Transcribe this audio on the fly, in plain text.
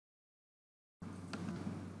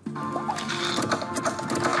Hello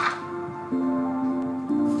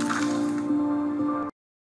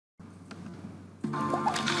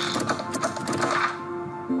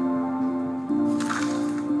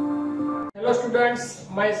students,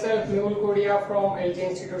 myself Numerical from LJIET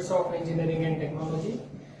Institute of Engineering and Technology.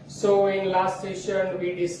 So in last session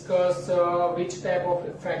we discussed which type of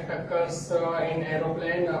effect occurs in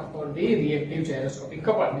aeroplane for the reactive gyroscopic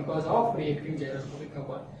couple, because of reactive gyroscopic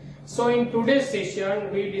couple. So in today's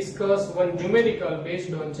session we discuss one numerical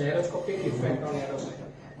based on gyroscopic effect on aeroplane.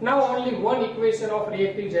 Now only one equation of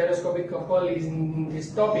reactive gyroscopic couple is in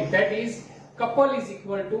this topic, that is couple is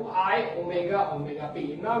equal to I omega omega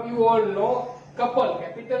p. Now you all know couple,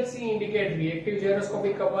 capital C indicate reactive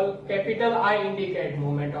gyroscopic couple, capital I indicate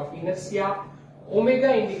moment of inertia,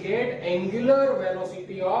 omega indicate angular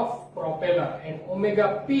velocity of propeller, and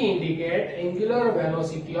omega p indicate angular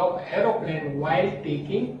velocity of aeroplane while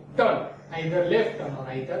taking turn, either left turn or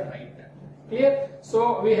either right turn. Clear?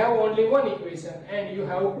 So we have only one equation and you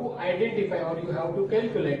have to identify or you have to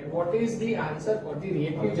calculate what is the answer for the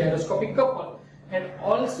reactive gyroscopic couple, and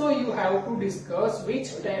also you have to discuss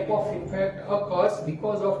which type of effect occurs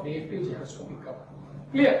because of reactive gyroscopic couple.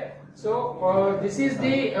 Clear? So this is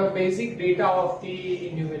the basic data of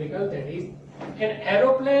the numerical, that is an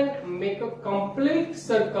aeroplane make a complete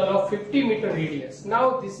circle of 50-meter radius.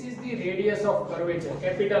 Now this is the radius of curvature,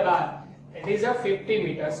 capital R. It is a 50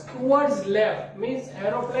 meters towards left, means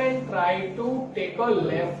aeroplane try to take a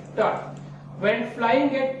left turn when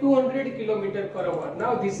flying at 200 km per hour.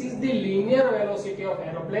 Now this is the linear velocity of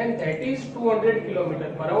aeroplane, that is 200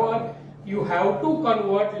 km per hour. You have to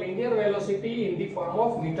convert linear velocity in the form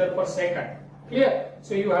of meter per second. Clear?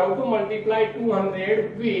 So you have to multiply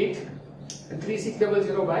 200 with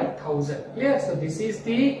 3600 by 1000. Clear? So this is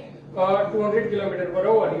the 200 km per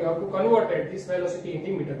hour. You have to convert it, this velocity in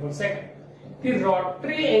the meter per second. The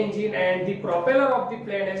rotary engine and the propeller of the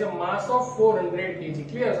plane has a mass of 400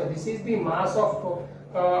 kg. Clear? So this is the mass of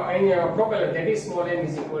propeller, that is small m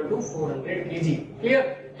is equal to 400 kg.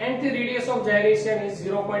 Clear? And the radius of gyration is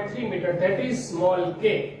 0.3 meter, that is small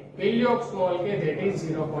k. Value of small k, that is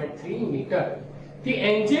 0.3 meter. The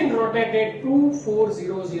engine rotated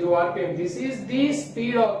 2400 rpm. This is the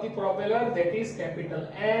speed of the propeller, that is capital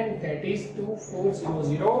N, that is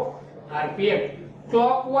 2400 rpm.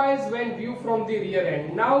 Clockwise when viewed from the rear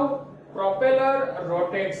end. Now propeller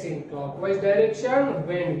rotates in clockwise direction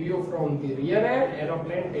when viewed from the rear end.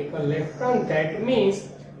 Aeroplane take a left turn. That means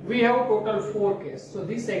we have total 4 cases. So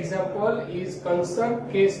this example is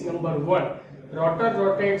concerned case number 1. Rotor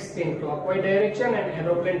rotates in clockwise direction and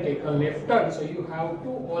aeroplane take a left turn. So you have to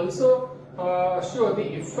also show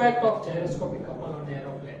the effect of gyroscopic couple on the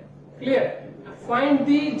aeroplane. Clear? Find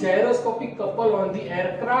the gyroscopic couple on the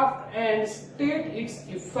aircraft and state its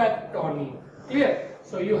effect on it. Clear?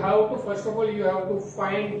 So you have to, first of all, you have to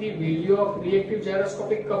find the value of reactive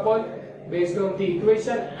gyroscopic couple based on the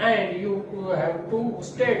equation, and you have to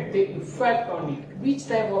state the effect on it. Which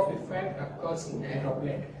type of effect occurs in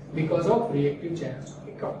aeroplane because of reactive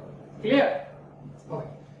gyroscopic couple. Clear? Okay.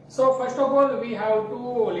 So first of all, we have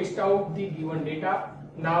to list out the given data.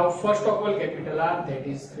 Now first of all, capital R, that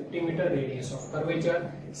is 50 meter radius of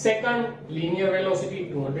curvature. Second, linear velocity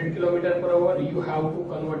 200 km per hour. You have to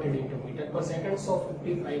convert it into meter per second, so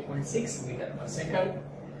 55.6 meter per second.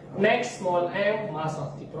 Next, small m, mass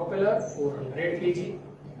of the propeller 400 kg.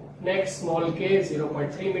 Next, small k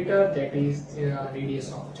 0.3 meter, that is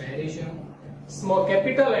radius of gyration. Small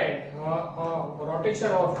capital N,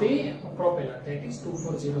 rotation of the propeller, that is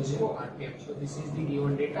 2400 rpm. So this is the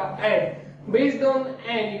given data, and based on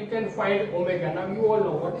n you can find omega. Now you all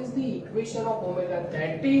know what is the equation of omega,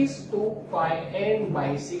 that is 2 pi n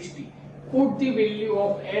by 60. Put the value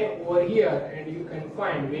of n over here and you can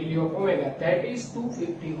find value of omega, that is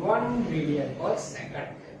 251 radian per second.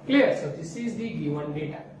 Clear? So this is the given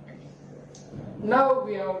data. Now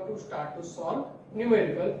we have to start to solve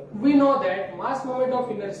numerical. We know that mass moment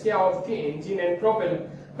of inertia of the engine and propeller.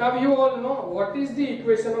 Now you all know what is the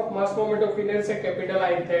equation of mass moment of inertia, capital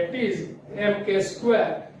I, that is mk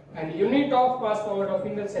square, and unit of mass moment of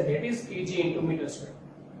inertia, that is kg into meter square.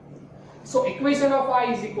 So equation of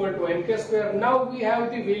I is equal to mk square. Now we have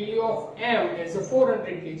the value of m as a 400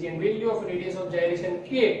 kg and value of radius of gyration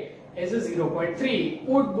k as a 0.3.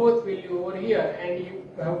 Put both value over here and you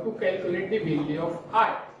have to calculate the value of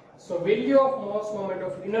I. So value of mass moment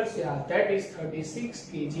of inertia, that is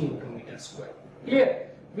 36 kg into meter square. Clear?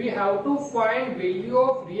 We have to find value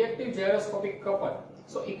of reactive gyroscopic couple.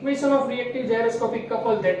 So equation of reactive gyroscopic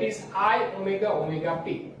couple, that is I omega omega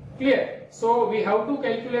p. Clear? So we have to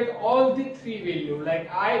calculate all the three values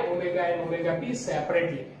like I, omega and omega p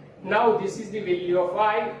separately. Now this is the value of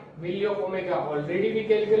I, value of omega already we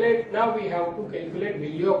calculate. Now we have to calculate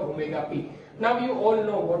value of omega p. Now you all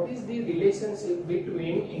know what is the relationship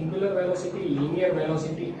between angular velocity, linear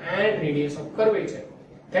velocity and radius of curvature.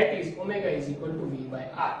 That is omega is equal to v by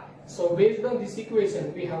r. So based on this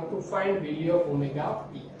equation we have to find value of omega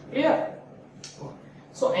p. Clear?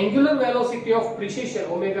 So angular velocity of precession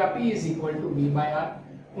omega p is equal to v by r.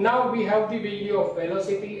 Now we have the value of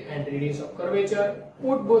velocity and radius of curvature.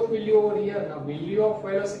 Put both value over here. Now value of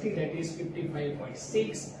velocity, that is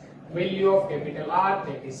 55.6. Value of capital R,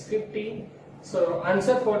 that is 50. So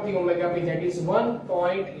answer for the omega p, that is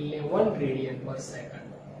 1.11 radian per second.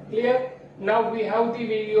 Clear? Now we have the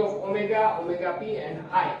value of omega, omega p and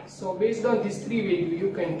I. So based on these three values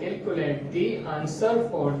you can calculate the answer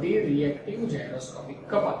for the reactive gyroscopic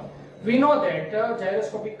couple. We know that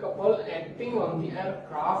gyroscopic couple acting on the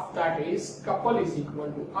aircraft, that is couple is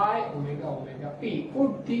equal to I omega omega p.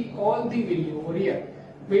 Put all the value over here.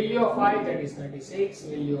 Value of I, that is 36,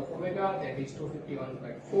 value of omega, that is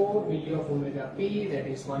 251.4, value of omega p, that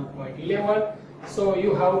is 1.11. So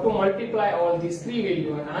you have to multiply all these three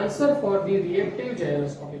values and answer for the reactive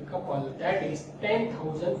gyroscopic couple, that is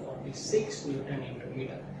 10,046 Newton into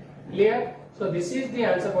meter. Clear? So this is the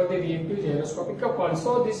answer for the reactive gyroscopic couple.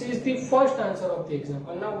 So this is the first answer of the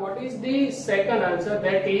example. Now what is the second answer,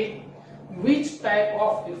 that is which type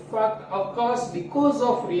of effect occurs because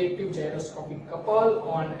of reactive gyroscopic couple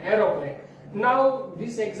on aeroplane. Now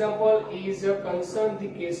this example is concerned the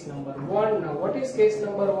case number 1. Now what is case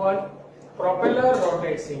number 1? Propeller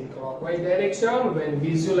rotates in clockwise direction when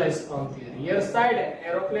visualized from the rear side and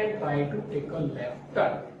aeroplane try to take a left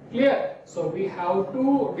turn. Clear? So we have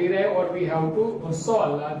to derive or we have to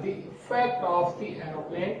solve the effect of the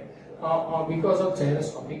aeroplane because of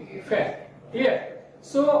gyroscopic effect. Clear?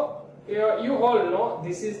 So you all know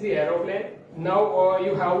this is the aeroplane. Now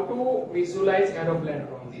you have to visualize aeroplane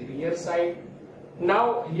from the rear side.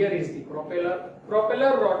 Now here is the propeller.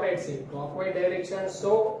 Propeller rotates in clockwise direction.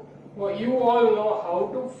 So you all know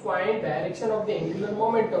how to find direction of the angular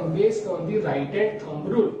momentum based on the right hand thumb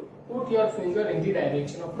rule. Put your finger in the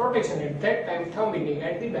direction of rotation. At that time thumb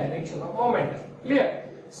indicate the direction of momentum. Clear?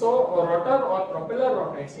 So rotor or propeller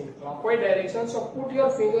rotates in clockwise direction. So put your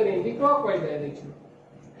finger in the clockwise direction.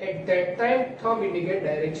 At that time thumb indicate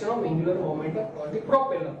direction of angular momentum for the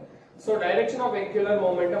propeller. So direction of angular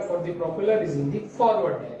momentum for the propeller is in the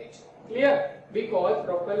forward direction. Clear? Because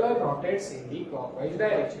propeller rotates in the clockwise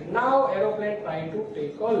direction. Now aeroplane try to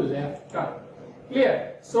take a left turn.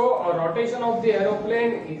 Clear? So rotation of the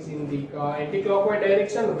aeroplane is in the anti-clockwise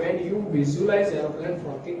direction when you visualize aeroplane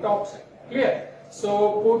from the top side. Clear?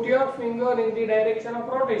 So put your finger in the direction of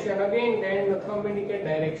rotation again, then the thumb indicate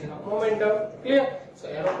direction of momentum. Clear? So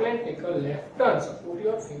aeroplane take a left turn. So put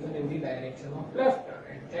your finger in the direction of left turn.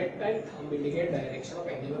 At that time thumb indicate direction of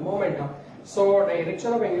angular momentum. So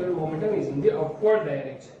direction of angular momentum is in the upward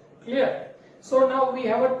direction. Clear? So now we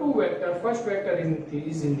have a two vector. First vector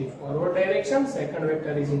is in the forward direction. Second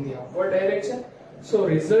vector is in the upward direction. So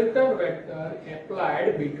resultant vector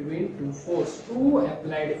applied between two forces. Two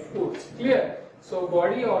applied force. Clear? So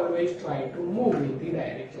body always try to move in the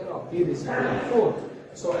direction of the resultant force.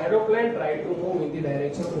 So aeroplane try to move in the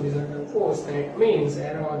direction of the resultant force. That means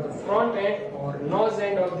the front end or nose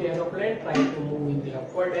end of the aeroplane try to move in the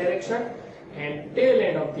upward direction and tail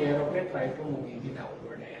end of the aeroplane try to move in the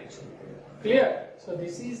downward direction. Clear? So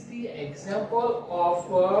this is the example of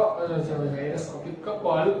gyroscopic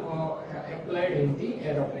couple applied in the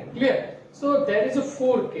aeroplane. Clear? So there is a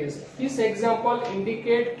 4 case. This example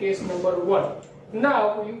indicate case number 1.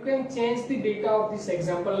 Now you can change the data of this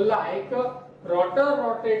example like rotor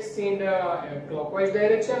rotates in the clockwise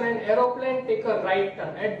direction and aeroplane take a right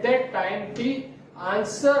turn. At that time the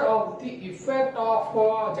answer of the effect of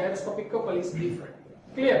gyroscopic couple is different.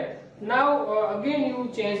 Clear? Now again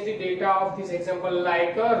you change the data of this example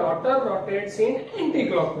like rotor rotates in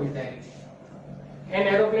anti-clockwise direction and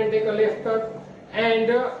aeroplane take a left turn, and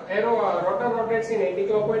rotor rotates in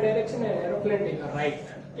anti-clockwise direction and aeroplane take a right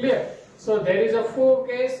turn. Clear? So there is a 4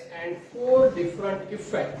 case and 4 different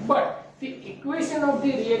effects, but the equation of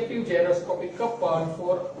the reactive gyroscopic couple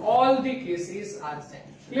for all the cases are same.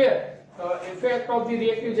 Clear? Effect of the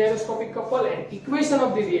reactive gyroscopic couple and equation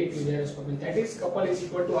of the reactive gyroscopic, that is couple is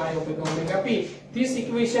equal to I omega omega p. This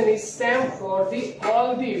equation is same for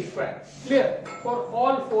all the effects. Clear? For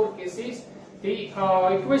all 4 cases the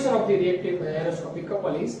equation of the reactive gyroscopic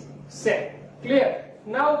couple is same. Clear?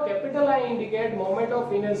 Now capital I indicate moment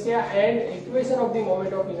of inertia and equation of the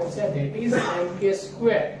moment of inertia, that is mk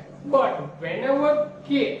square. But whenever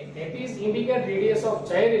k, that is indicate radius of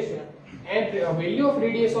gyration, and the value of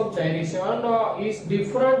radius of gyration is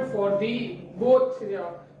different for the both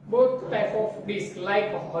type of disc,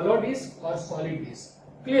 like hollow disc or solid disc.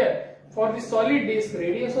 Clear? For the solid disc,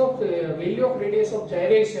 value of radius of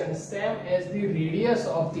gyration same as the radius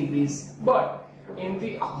of the disc, but in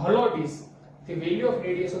the hollow disc, the value of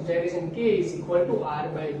radius of gyration k is equal to r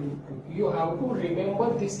by root 2. You have to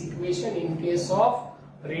remember this equation in case of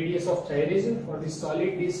radius of gyration for the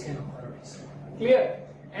solid disc and hollow disc. Clear?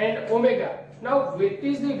 And omega. Now, what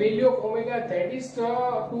is the value of omega? That is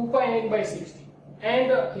 2 pi n by 60.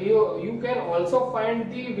 And you can also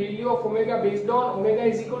find the value of omega based on omega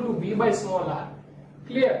is equal to v by small r.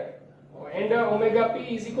 Clear? And omega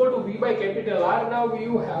p is equal to v by capital R. Now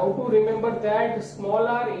you have to remember that small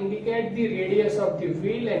r indicate the radius of the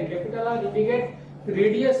wheel and capital R indicate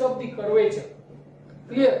radius of the curvature.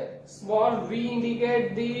 Clear? Small v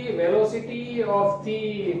indicate the velocity of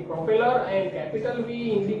the propeller and capital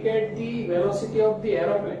V indicate the velocity of the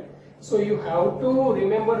aeroplane. So you have to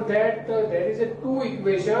remember that there is a two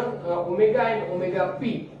equation, omega and omega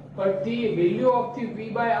p, but the value of the v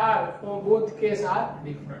by r from both cases are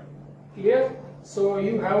different. Clear? So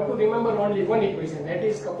you have to remember only one equation, that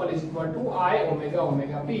is couple is equal to I omega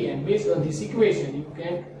omega p, and based on this equation you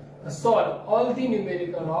can solve all the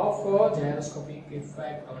numerical of gyroscopic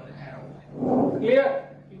effect on aeroplane. Clear?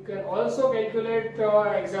 You can also calculate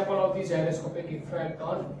example of the gyroscopic effect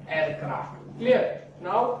on aircraft. Clear?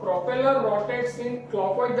 Now propeller rotates in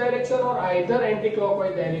clockwise direction or either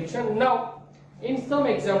anti-clockwise direction. Now in some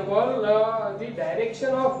example, the direction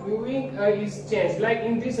of viewing is changed. Like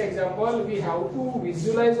in this example, we have to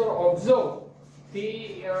visualize or observe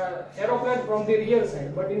the aeroplane from the rear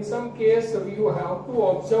side. But in some case, you have to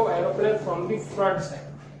observe aeroplane from the front side.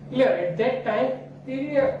 Clear? At that time,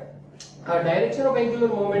 the direction of angular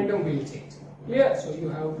momentum will change. Clear? So you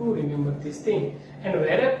have to remember this thing. And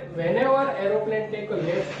whenever aeroplane take a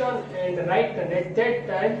left turn and right turn, at that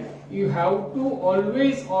time you have to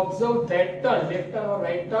always observe that turn, left turn or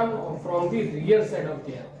right turn from the rear side of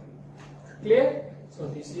the aeroplane. Clear? So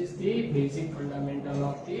this is the basic fundamental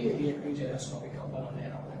of the reactive gyroscopic couple on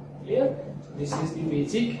aeroplane. Clear? So this is the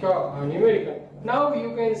basic numerical. Now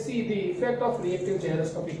you can see the effect of reactive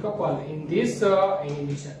gyroscopic couple in this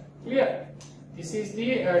animation. Clear? This is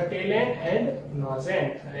the tail end and nose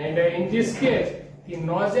end, and in this case the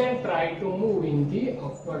nose end try to move in the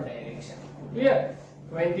upward direction. Clear?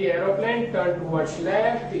 When the aeroplane turn towards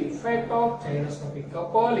left, the effect of gyroscopic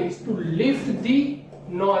couple is to lift the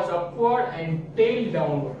nose upward and tail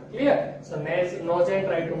downward. Clear? So nose end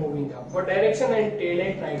try to move in the upward direction and tail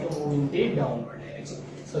end try to move in the downward direction.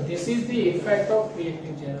 So this is the effect of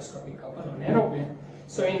reactive gyroscopic couple on aeroplane.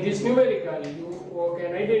 So in this numerical, you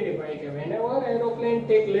can identify that whenever aeroplane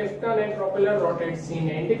take left turn and propeller rotates in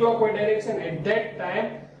anti-clockwise direction, at that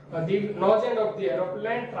time the nose end of the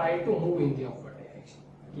aeroplane try to move in the upward direction.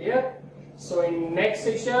 Clear? So in next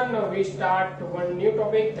session we start one new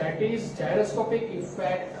topic, that is gyroscopic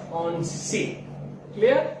effect on sea.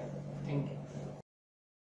 Clear?